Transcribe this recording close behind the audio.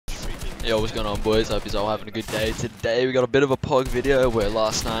Yo, what's going on, boys? Hope you're all having a good day. Today we got a bit of a pog video where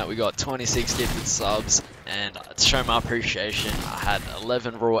last night we got 26 gifted subs, and to show my appreciation, I had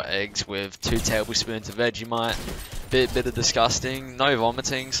 11 raw eggs with 2 tablespoons of Vegemite. Bit of disgusting, no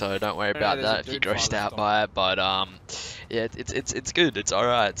vomiting, so don't worry about that if you're grossed out by it. But yeah, it's good. It's all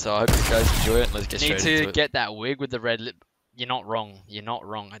right. So I hope you guys enjoy it. Let's get straight into it. Need to get that wig with the red lip. You're not wrong. You're not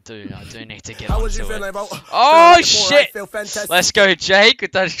wrong. I do need to get onto it. Oh shit! Let's go, Jake,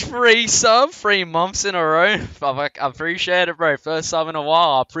 with that free sub, 3 months in a row. I appreciate it, bro. First sub in a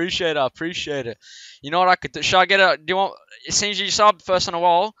while. I appreciate it. You know what I could do? Should I get a? Do you want? It seems you sub first in a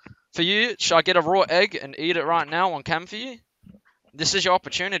while. For you, should I get a raw egg and eat it right now on cam for you? This is your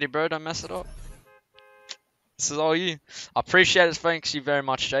opportunity, bro. Don't mess it up. This is all you. I appreciate it. Thanks you very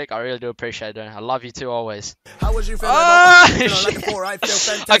much, Jake. I really do appreciate it. I love you too, always. How was you feeling? I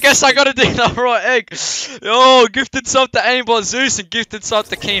guess I gotta do the raw egg. Yo, gifted sub to Aimbot Zeus and gifted sub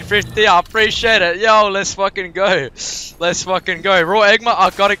to Keen 50. I appreciate it. Yo, let's fucking go. Let's fucking go. Raw egg, I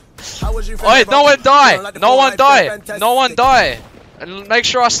gotta. Wait, no one die. No one die. No one die. And make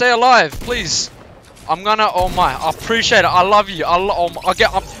sure I stay alive, please. I'm gonna. Oh my. I appreciate it. I love you.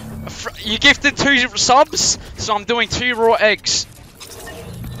 You gifted 2 subs, so I'm doing 2 raw eggs.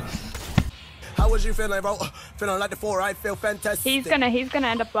 How was you feeling, bro? Feeling like the 4, I feel fantastic. He's gonna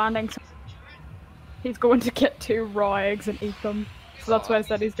end up landing. He's going to get 2 raw eggs and eat them. So that's why I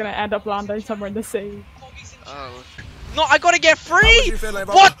said he's gonna end up landing somewhere in the sea. Oh. No, I gotta get free!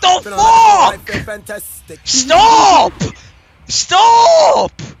 What the fuck? Stop!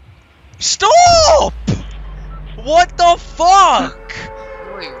 Stop! Stop! What the fuck?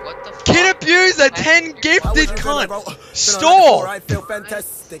 What the fuck? Kid Abuser, 10 gifted, cunt! Stop!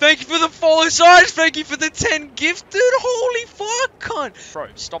 Thank you for the follow size, thank you for the 10 gifted, holy fuck, cunt! Bro,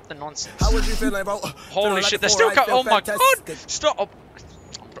 stop the nonsense. How was you feeling, bro? Holy shit, they're still coming, oh my god! Stop!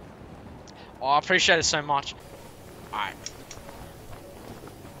 Oh, I appreciate it so much. Alright.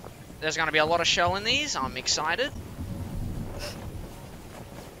 There's gonna be a lot of shell in these, I'm excited.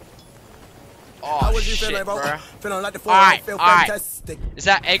 Oh shit, bro. Feeling like the 4, I feel fantastic. Is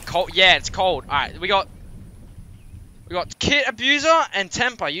that egg cold? Yeah, it's cold. Alright, we got Kit Abuser and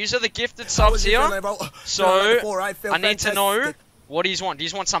Temmpahh. These are the gifted subs here. So I need to know, what do you want? Do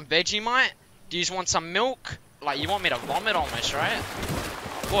you want some Vegemite? Do you want some milk? Like, you want me to vomit almost, right?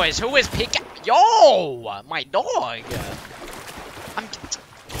 Boys, who is picking? Yo, my dog.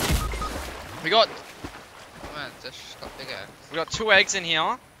 We got 2 eggs in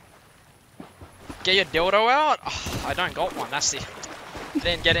here. Get your dildo out? Oh, I don't got one, that's the...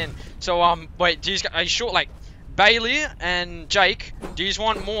 Then get in. So, wait, are you sure, like, Bailey and Jake, do you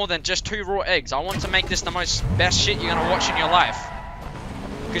want more than just 2 raw eggs? I want to make this the best shit you're gonna watch in your life.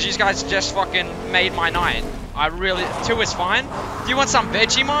 Because you guys just fucking made my night. I really... 2 is fine. Do you want some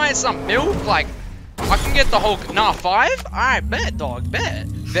Vegemite, some milk? Like, I can get the whole... Nah, 5? Alright, bet, dog, bet.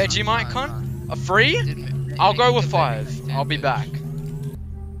 Vegemite, cunt? A 3? I'll go with 5. I'll be back.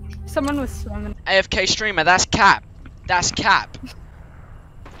 Someone was swimming. AFK streamer, that's cap. That's cap.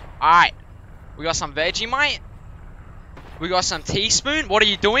 Alright. We got some Vegemite. We got some teaspoon. What are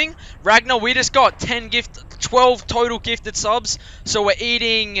you doing? Ragnar, we just got 12 total gifted subs. So we're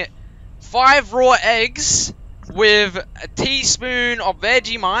eating 5 raw eggs with a teaspoon of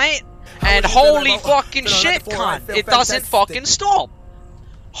Vegemite. And holy fucking shit, cunt. It doesn't fucking stop.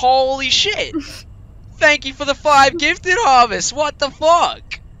 Holy shit. Thank you for the 5 gifted harvest. What the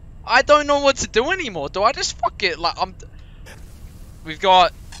fuck? I don't know what to do anymore. Do I just fuck it? Like, we've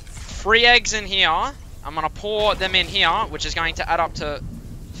got 3 eggs in here. I'm gonna pour them in here, which is going to add up to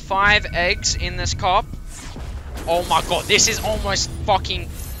 5 eggs in this cup. Oh my god, this is almost fucking...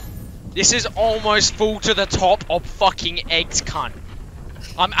 This is almost full to the top of fucking eggs, cunt.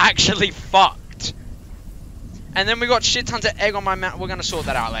 I'm actually fucked. And then we got shit tons of egg on my mouth. We're gonna sort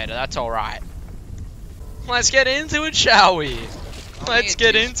that out later. That's alright. Let's get into it, shall we? Let's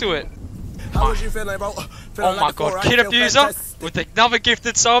get into it. How was you feeling, bro? Oh my god, Kid Abuser with another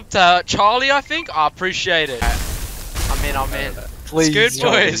gifted sub to Charlie, I think. I appreciate it. I'm in. What's good,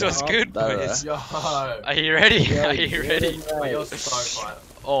 boys? What's good, boys? Are you ready? Are you ready?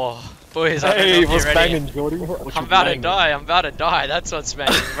 Oh, boys, I don't know if you're ready. I'm about to die. That's what's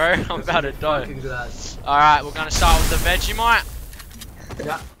banging, bro. I'm about to die. Alright, we're gonna start with the Vegemite.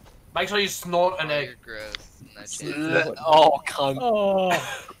 Yeah. Make sure you snort an egg. Oh, cunt. Oh,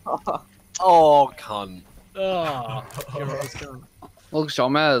 oh cunt. oh. Look,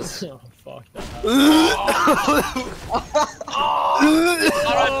 Shomaz. Oh, fuck that.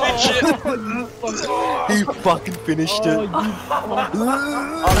 He fucking finished it.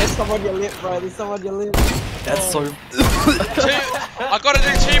 Oh, there's some on your lip, bro. There's some on your lip. That's so. I gotta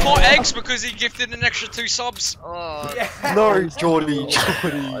do 2 more eggs because he gifted an extra 2 subs. No, Jordy.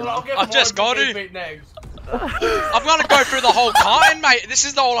 I've just got to. I'm gonna go through the whole carton, mate. This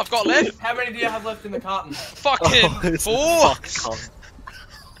is all I've got left. How many do you have left in the carton? Fucking 4.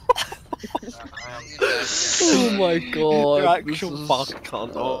 Oh my god. Your actual fuck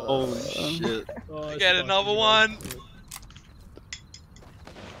cunt. Oh shit. Get another one.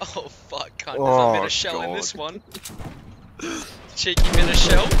 Oh fuck, cunt. There's a bit of shell in this one. Cheeky bit of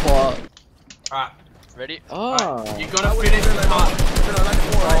shell. Fuck. Alright, Ready? Oh. you gotta finish the carton.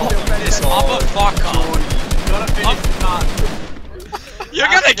 This motherfucker. You gotta finish the carton. You're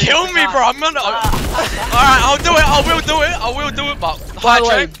gonna kill me, bro. I'm gonna. Alright, I'll do it. I will do it. I will do it, but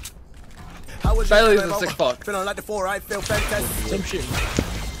hydrate. Bailey's a sick fuck. Feeling like the 4, I feel fantastic. Some shit.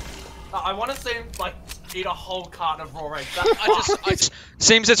 I wanna see him, like, eat a whole carton of raw eggs.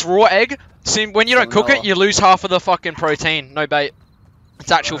 Seems it's raw egg. When you don't cook it, you lose half of the fucking protein. No bait.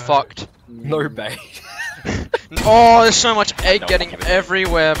 It's actual fucked. No bait. Oh, there's so much egg getting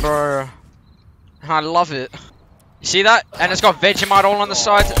everywhere, bro. I love it. You see that? And it's got Vegemite all on the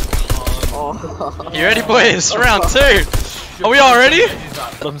sides. You ready, boys? Round 2. Are we all ready?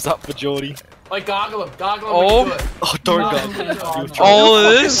 Thumbs up for Jordy. Like, gargle him. Gargle him Oh. when you do it. Oh, don't go. All of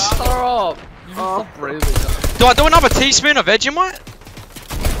this? Stop. You stop breathing. Do I do another teaspoon of Vegemite?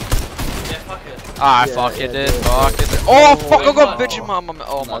 Yeah, fuck it. Ah, fuck it, dude. Fuck it. Oh, fuck, I got Vegemite on my.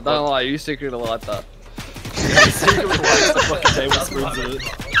 Oh my Don't god. lie, you secretly like that.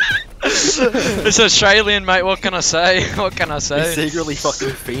 It's Australian, mate. What can I say? What can I He's say? secretly fucking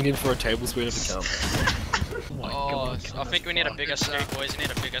fiending for a tablespoon of a cum. Oh, I think we need a bigger scoop, boys. We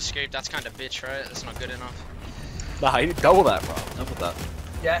need a bigger scoop. That's kind of bitch, right? That's not good enough. Nah, you need double that, bro. Double that.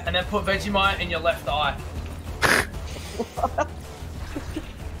 Yeah, and then put Vegemite in your left eye.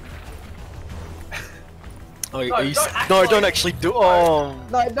 Oh, No, are you don't don't actually do. Oh,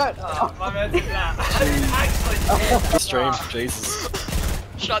 No, don't. Oh, my man did that. Actually, stream, Jesus.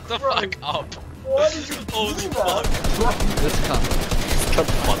 Shut the fuck up. Why did you Holy do fuck. that? This cunt. Come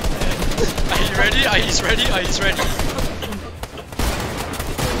on, man. Are you ready? Are you ready? Are you ready?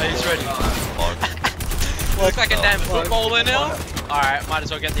 Are you ready? Looks like a damn footballer now. Alright, might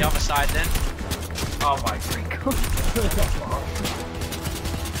as well get the other side then. oh my god.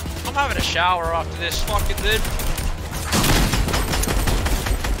 I'm having a shower after this fucking dude.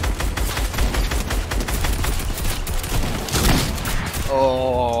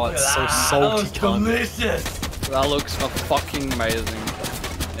 Oh, it's so salty, cunt. Delicious. That looks fucking amazing.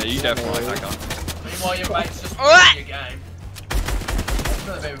 Yeah, you definitely like that guy. Meanwhile, your mate's just playing your game. That's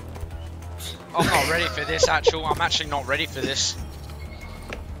gonna be. I'm not ready for this, I'm actually not ready for this.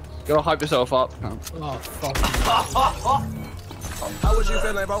 Gotta hype yourself up. Oh, fuck. How was you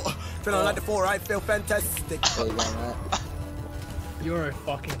feeling, bro? Feeling like the 4, I feel fantastic. You're a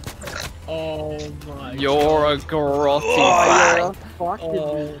fucking. Oh my. You're a grotty Oh,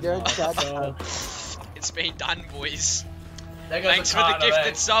 bag. you're a chad. It's been done, boys. There goes Thanks a for the carton of gifted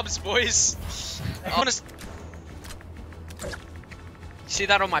eggs. subs, boys. Honest. See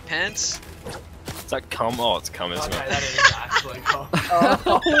that on my pants? Is that cum? Oh, it's cum, isn't Okay, it? that is actually cool.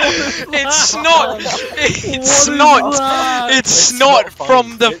 It's not. It's not. It's not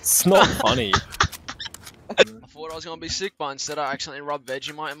from the. It's not funny. I thought I was gonna be sick, but instead I accidentally rubbed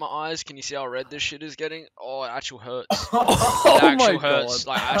Vegemite in my eyes. Can you see how red this shit is getting? Oh, it actually hurts. It Oh actually my hurts.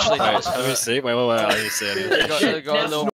 god. Like, actually Wait, does let me hurt. see. Wait, let me see. It got a little